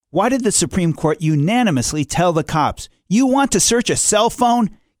Why did the Supreme Court unanimously tell the cops, you want to search a cell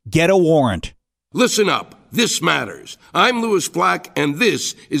phone? Get a warrant. Listen up. This matters. I'm Louis Black, and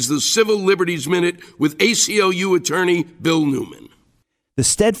this is the Civil Liberties Minute with ACLU attorney Bill Newman. The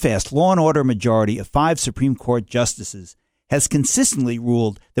steadfast law and order majority of 5 Supreme Court justices has consistently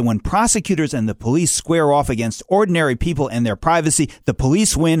ruled that when prosecutors and the police square off against ordinary people and their privacy, the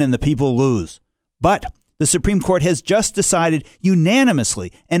police win and the people lose. But the Supreme Court has just decided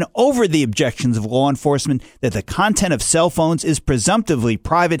unanimously and over the objections of law enforcement that the content of cell phones is presumptively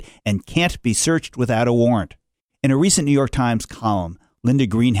private and can't be searched without a warrant. In a recent New York Times column, Linda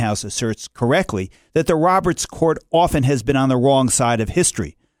Greenhouse asserts correctly that the Roberts Court often has been on the wrong side of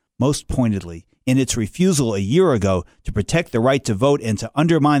history, most pointedly in its refusal a year ago to protect the right to vote and to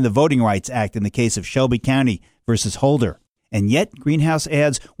undermine the Voting Rights Act in the case of Shelby County versus Holder. And yet, Greenhouse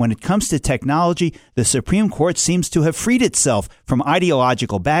adds, when it comes to technology, the Supreme Court seems to have freed itself from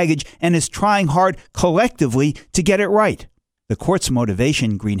ideological baggage and is trying hard collectively to get it right. The court's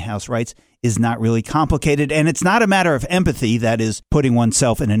motivation, Greenhouse writes, is not really complicated, and it's not a matter of empathy, that is, putting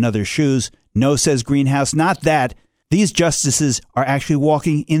oneself in another's shoes. No, says Greenhouse, not that. These justices are actually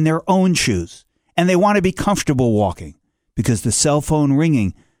walking in their own shoes, and they want to be comfortable walking, because the cell phone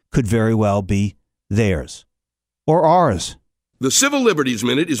ringing could very well be theirs. Or ours. The Civil Liberties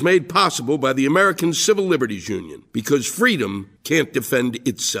Minute is made possible by the American Civil Liberties Union because freedom can't defend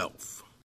itself.